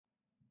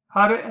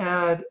How to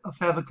add a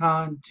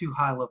favicon to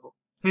HighLevel.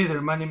 Hey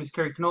there, my name is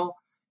Kerry.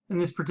 In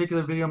this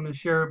particular video, I'm going to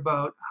share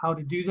about how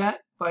to do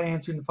that by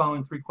answering the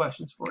following three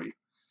questions for you.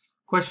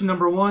 Question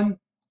number one,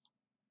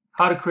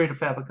 how to create a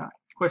favicon.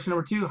 Question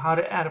number two, how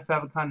to add a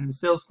favicon in a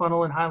sales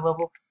funnel in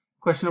HighLevel.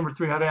 Question number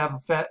three, how to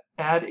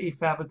add a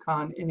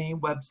favicon in a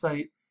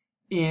website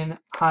in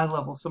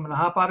HighLevel. So I'm going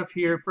to hop out of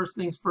here. First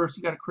things first,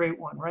 you got to create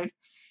one, right?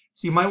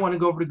 So you might want to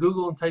go over to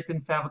Google and type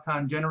in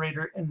favicon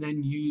generator and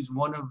then use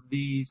one of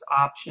these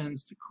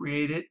options to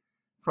create it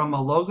from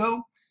a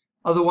logo.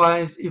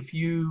 Otherwise, if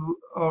you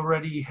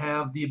already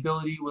have the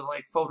ability with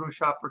like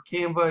Photoshop or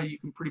Canva, you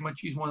can pretty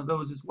much use one of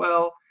those as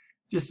well,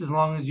 just as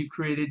long as you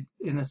create it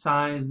in a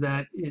size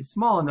that is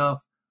small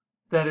enough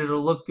that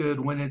it'll look good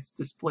when it's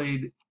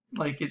displayed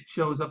like it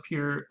shows up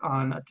here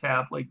on a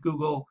tab like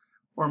Google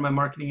or my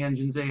Marketing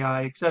Engines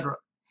A.I, etc.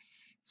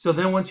 So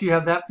then once you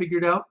have that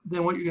figured out,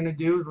 then what you're going to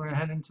do is we're going to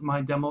head into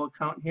my demo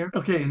account here.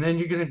 Okay, and then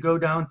you're going to go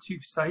down to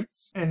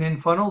sites, and in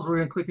funnels, we're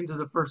going to click into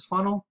the first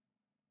funnel,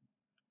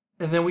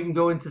 and then we can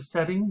go into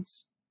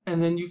settings,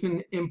 and then you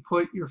can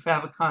input your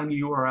favicon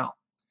URL.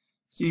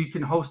 So you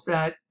can host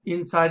that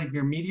inside of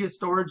your media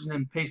storage and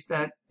then paste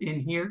that in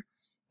here,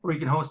 or you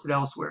can host it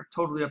elsewhere.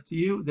 Totally up to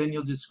you. Then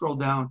you'll just scroll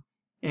down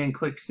and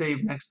click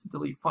Save next to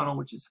Delete Funnel,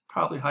 which is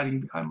probably hiding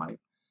behind my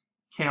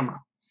camera.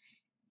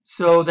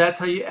 So that's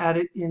how you add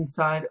it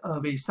inside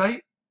of a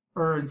site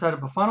or inside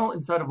of a funnel,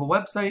 inside of a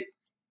website.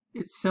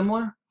 It's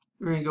similar.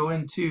 You're going to go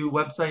into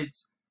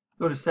websites,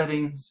 go to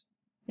settings,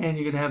 and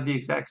you're going to have the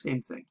exact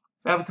same thing.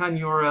 Favicon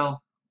URL,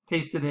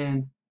 paste it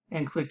in,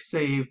 and click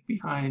Save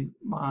behind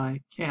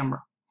my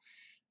camera.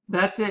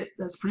 That's it.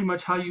 That's pretty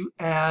much how you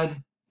add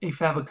a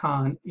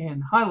favicon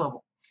in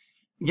HighLevel.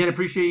 Again, I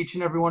appreciate each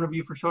and every one of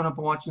you for showing up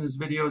and watching this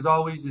video as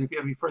always. And if you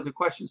have any further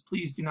questions,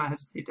 please do not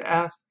hesitate to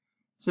ask.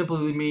 Simply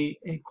leave me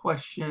a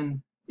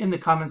question in the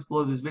comments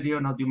below this video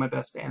and I'll do my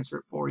best to answer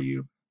it for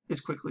you as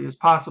quickly as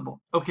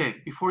possible. Okay,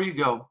 before you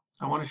go,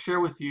 I want to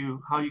share with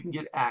you how you can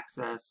get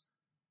access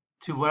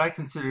to what I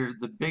consider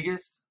the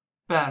biggest,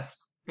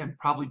 best, and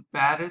probably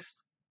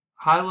baddest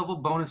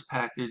HighLevel bonus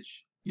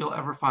package you'll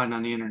ever find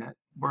on the internet,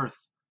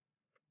 worth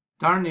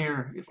darn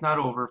near, if not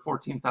over,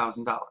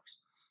 $14,000. All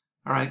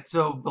right,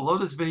 so below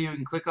this video, you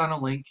can click on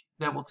a link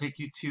that will take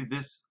you to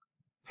this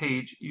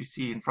page you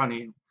see in front of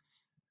you.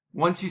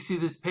 Once you see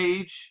this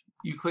page,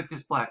 you click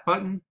this black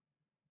button.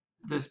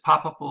 This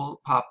pop-up will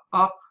pop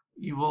up.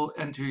 You will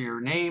enter your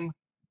name,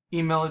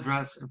 email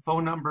address, and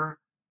phone number.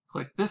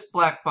 Click this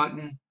black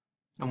button,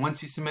 and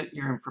once you submit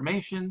your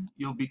information,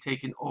 you'll be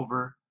taken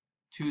over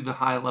to the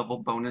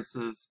HighLevel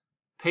bonuses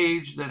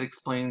page that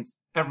explains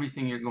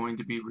everything you're going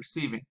to be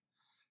receiving.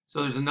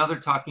 So there's another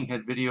talking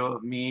head video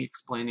of me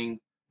explaining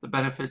the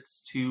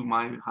benefits to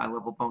my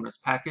HighLevel bonus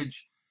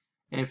package.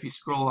 And if you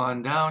scroll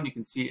on down, you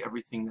can see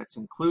everything that's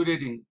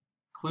included,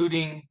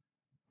 including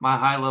my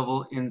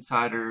HighLevel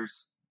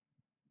Insiders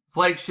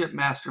flagship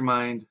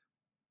mastermind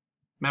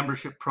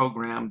membership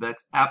program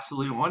that's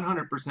absolutely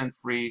 100%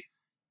 free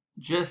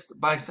just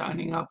by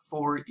signing up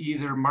for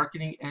either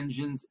Marketing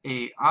Engines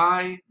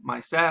A.I,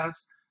 my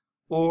SaaS,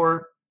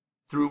 or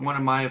through one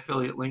of my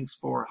affiliate links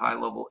for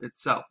HighLevel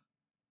itself.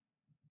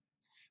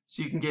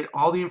 So you can get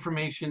all the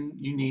information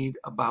you need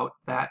about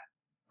that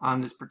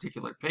on this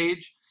particular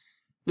page.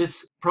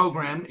 This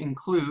program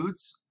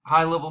includes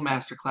HighLevel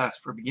Masterclass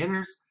for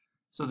Beginners.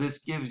 So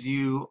this gives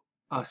you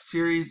a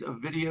series of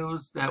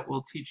videos that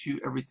will teach you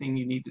everything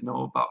you need to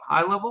know about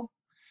HighLevel.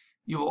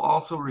 You will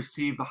also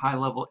receive the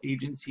HighLevel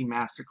Agency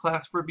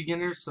Masterclass for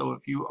Beginners. So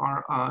if you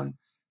are on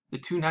the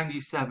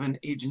 $297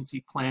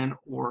 agency plan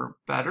or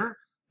better,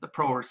 the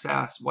Pro or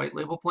SaaS white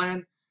label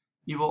plan,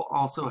 you will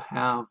also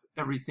have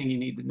everything you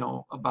need to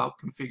know about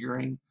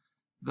configuring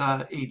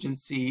the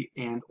agency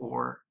and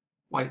or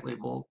white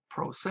label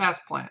Pro SaaS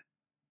plan.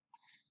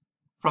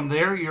 From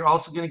there, you're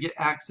also going to get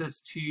access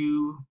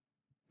to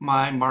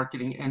my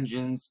Marketing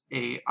Engines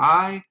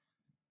AI,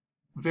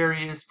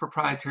 various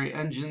proprietary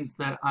engines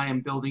that I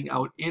am building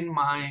out in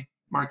my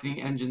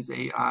Marketing Engines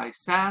AI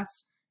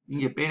SaaS. You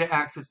can get beta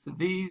access to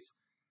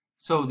these.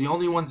 So the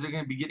only ones that are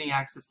going to be getting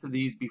access to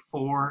these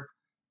before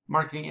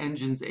Marketing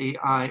Engines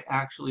AI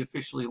actually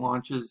officially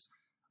launches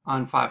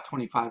on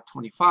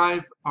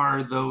 5/25/25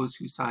 are those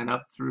who sign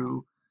up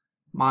through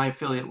my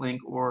affiliate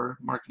link or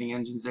Marketing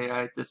Engines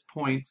AI at this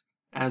point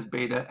as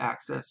beta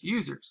access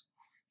users.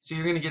 So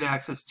you're going to get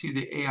access to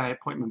the AI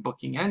appointment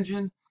booking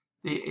engine,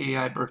 the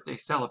AI birthday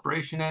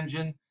celebration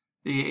engine,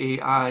 the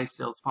AI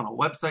sales funnel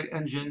website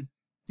engine,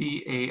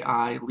 the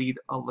AI lead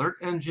alert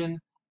engine,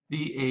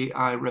 the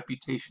AI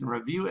reputation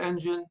review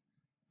engine,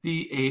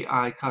 the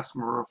AI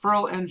customer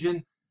referral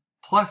engine,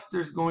 plus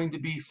there's going to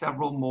be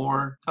several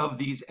more of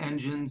these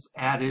engines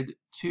added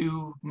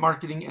to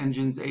Marketing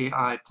Engines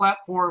AI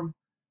platform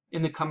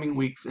in the coming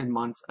weeks and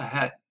months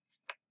ahead.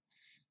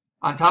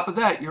 On top of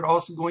that, you're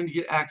also going to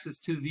get access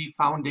to the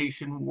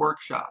foundation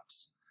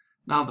workshops.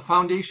 Now, the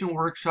foundation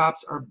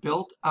workshops are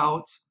built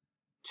out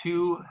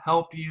to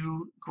help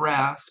you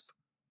grasp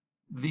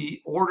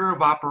the order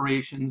of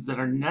operations that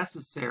are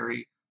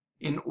necessary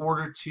in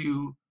order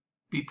to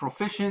be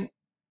proficient,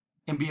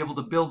 and be able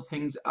to build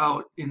things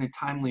out in a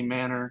timely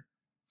manner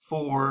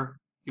for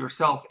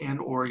yourself and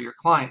or your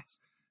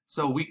clients.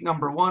 So week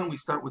number 1, we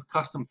start with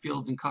custom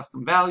fields and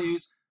custom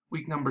values.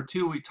 Week number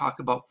 2, we talk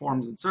about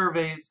forms and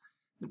surveys.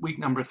 Week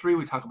number 3,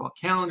 we talk about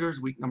calendars.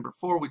 Week number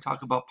 4, we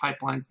talk about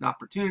pipelines and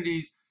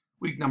opportunities.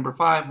 Week number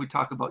 5, we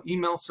talk about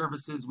email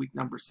services. Week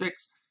number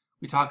 6,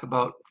 we talk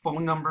about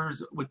phone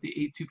numbers with the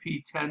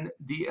A2P 10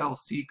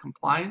 DLC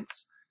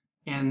compliance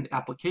and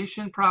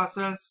application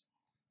process.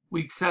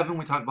 Week 7,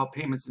 we talk about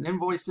payments and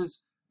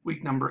invoices.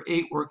 Week number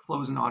 8,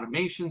 workflows and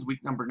automations.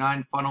 Week number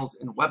 9, funnels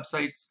and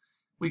websites.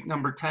 Week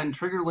number 10,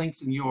 trigger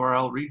links and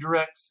URL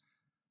redirects.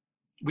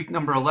 Week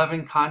number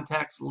 11,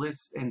 contacts,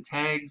 lists, and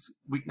tags.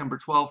 Week number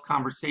 12,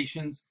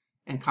 conversations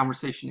and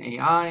conversation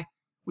AI.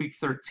 Week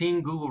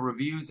 13, Google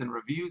reviews and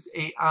reviews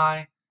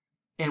AI.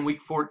 And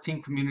week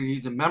 14,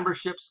 communities and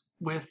memberships,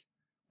 with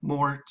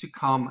more to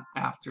come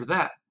after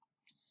that.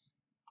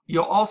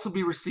 You'll also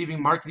be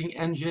receiving marketing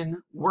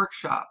engine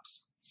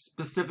workshops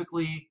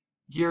specifically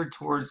geared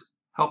towards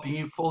helping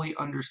you fully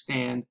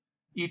understand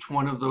each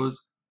one of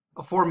those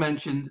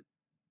aforementioned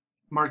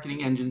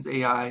Marketing Engines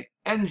AI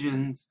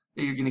engines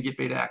that you're going to get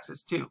beta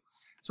access to.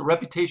 So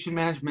reputation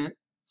management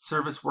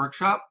service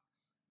workshop,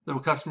 the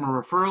customer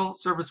referral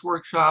service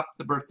workshop,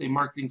 the birthday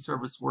marketing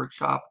service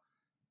workshop,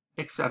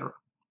 etc.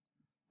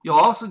 You'll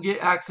also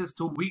get access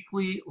to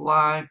weekly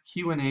live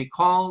Q&A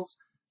calls,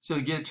 so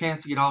you get a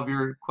chance to get all of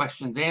your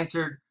questions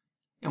answered,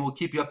 and we'll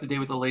keep you up to date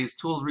with the latest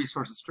tools,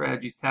 resources,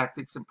 strategies,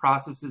 tactics, and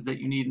processes that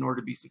you need in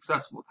order to be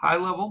successful with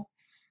HighLevel.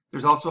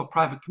 There's also a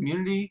private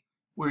community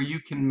where you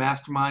can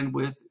mastermind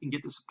with and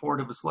get the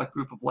support of a select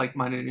group of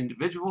like-minded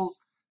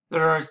individuals that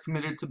are as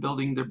committed to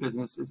building their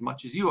business as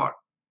much as you are.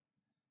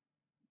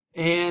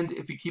 And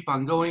if you keep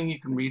on going, you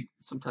can read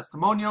some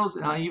testimonials,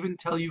 and I'll even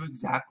tell you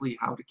exactly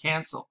how to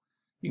cancel.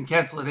 You can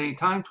cancel at any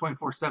time,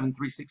 24/7,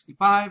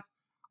 365,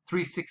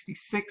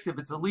 366 if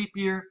it's a leap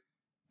year,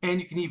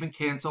 and you can even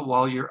cancel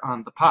while you're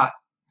on the pot.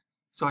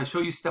 So I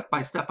show you step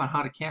by step on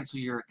how to cancel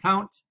your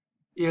account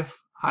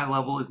if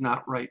HighLevel is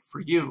not right for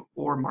you,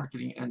 or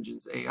Marketing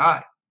Engines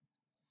AI.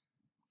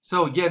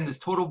 So again, this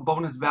total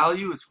bonus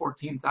value is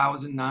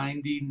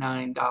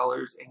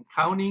 $14,099 and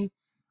counting.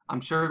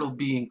 I'm sure it'll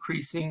be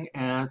increasing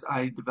as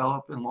I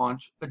develop and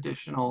launch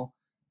additional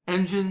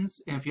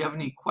engines. And if you have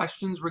any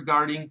questions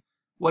regarding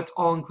what's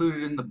all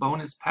included in the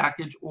bonus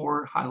package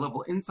or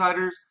HighLevel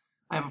Insiders,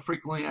 I have a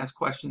frequently asked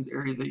questions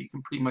area that you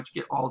can pretty much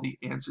get all the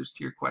answers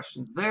to your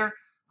questions there.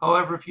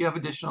 However, if you have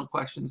additional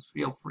questions,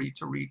 feel free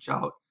to reach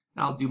out,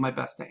 and I'll do my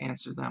best to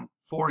answer them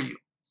for you.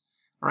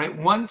 All right,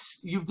 once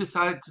you've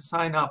decided to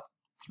sign up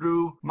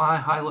through my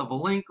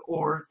HighLevel link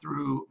or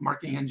through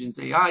Marketing Engines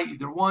AI,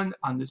 either one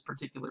on this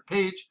particular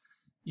page,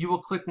 you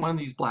will click one of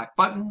these black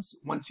buttons.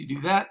 Once you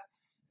do that,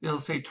 it'll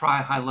say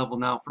try HighLevel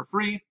now for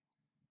free,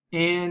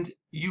 and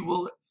you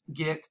will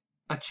get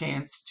a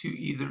chance to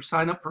either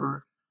sign up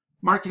for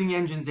Marketing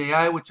Engines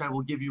AI, which I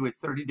will give you a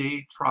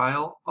 30-day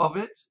trial of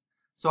it.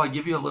 So I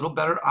give you a little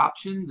better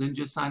option than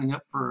just signing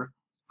up for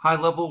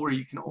HighLevel, where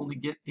you can only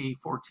get a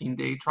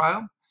 14-day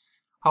trial.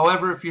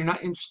 However, if you're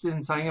not interested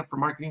in signing up for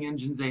Marketing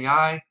Engines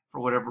AI for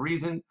whatever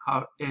reason,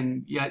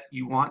 and yet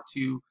you want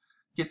to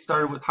get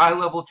started with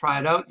HighLevel, try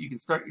it out, you can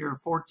start your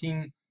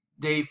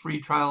 14-day free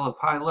trial of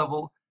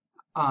HighLevel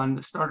on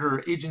the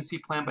starter agency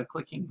plan by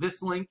clicking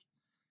this link.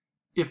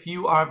 If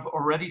you have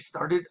already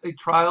started a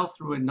trial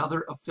through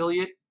another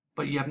affiliate,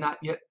 but you have not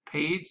yet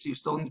paid, so you're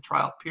still in the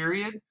trial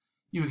period,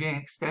 you can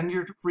extend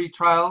your free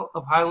trial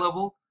of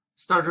HighLevel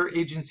starter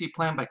agency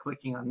plan by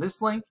clicking on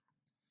this link.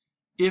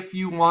 If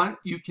you want,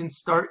 you can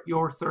start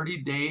your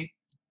 30-day,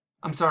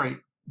 I'm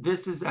sorry,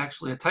 this is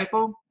actually a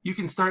typo. You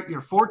can start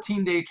your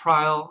 14-day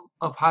trial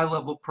of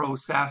HighLevel Pro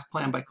SaaS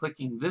plan by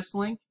clicking this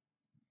link.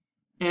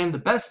 And the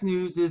best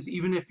news is,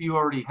 even if you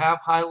already have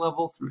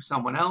HighLevel through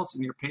someone else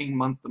and you're paying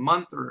month to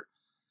month or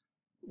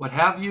what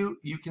have you,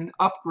 you can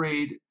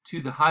upgrade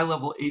to the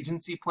HighLevel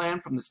agency plan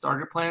from the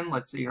starter plan.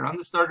 Let's say you're on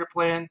the starter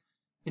plan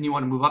and you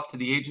want to move up to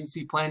the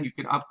agency plan, you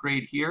can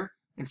upgrade here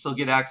and still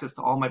get access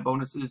to all my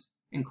bonuses,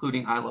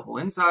 including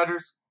HighLevel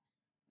Insiders.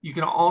 You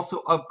can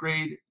also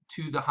upgrade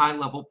to the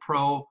HighLevel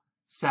Pro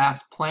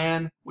SaaS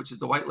plan, which is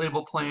the white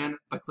label plan,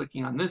 by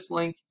clicking on this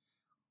link.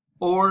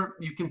 Or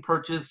you can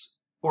purchase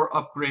or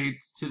upgrade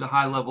to the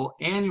HighLevel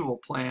annual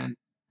plan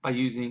by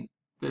using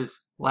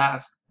this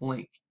last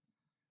link.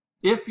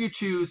 If you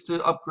choose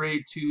to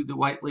upgrade to the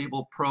white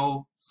label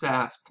Pro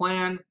SaaS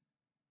plan,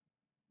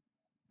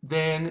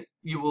 then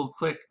you will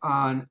click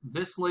on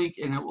this link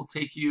and it will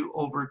take you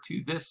over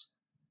to this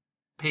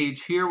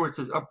page here where it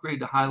says upgrade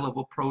to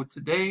HighLevel Pro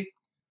today.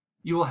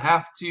 You will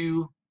have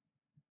to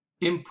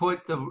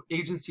input the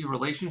agency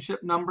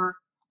relationship number,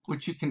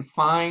 which you can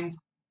find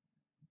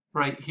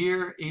right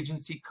here,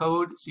 agency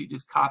code. So you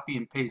just copy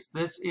and paste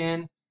this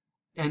in.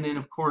 And then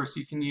of course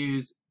you can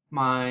use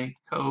my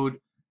code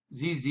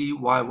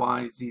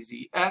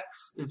ZZYYZZX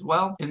as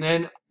well. And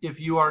then if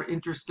you are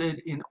interested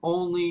in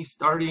only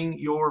starting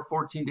your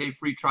 14-day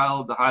free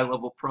trial of the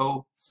HighLevel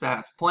Pro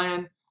SaaS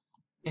plan,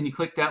 and you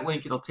click that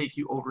link, it'll take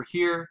you over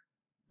here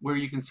where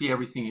you can see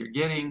everything you're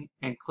getting,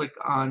 and click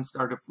on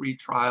Start a Free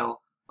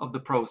Trial of the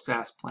Pro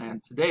SaaS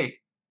plan today.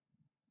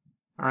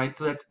 All right,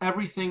 so that's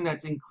everything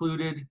that's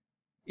included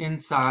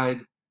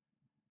inside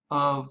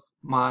of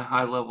my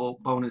HighLevel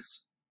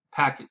bonus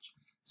package.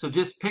 So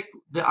just pick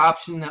the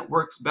option that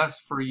works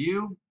best for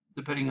you,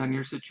 depending on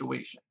your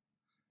situation.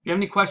 If you have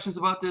any questions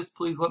about this,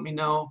 please let me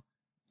know.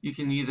 You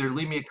can either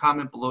leave me a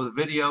comment below the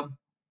video,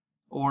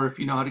 or if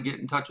you know how to get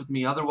in touch with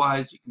me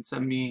otherwise, you can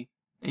send me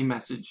a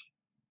message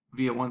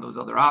via one of those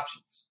other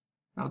options.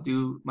 I'll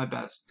do my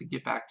best to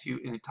get back to you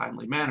in a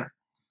timely manner.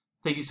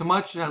 Thank you so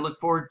much, and I look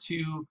forward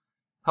to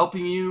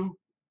helping you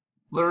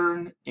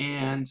learn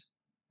and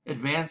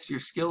advance your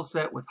skill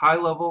set with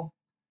HighLevel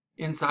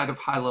inside of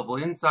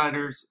HighLevel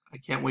Insiders. I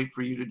can't wait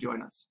for you to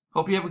join us.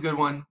 Hope you have a good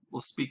one.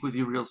 We'll speak with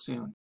you real soon.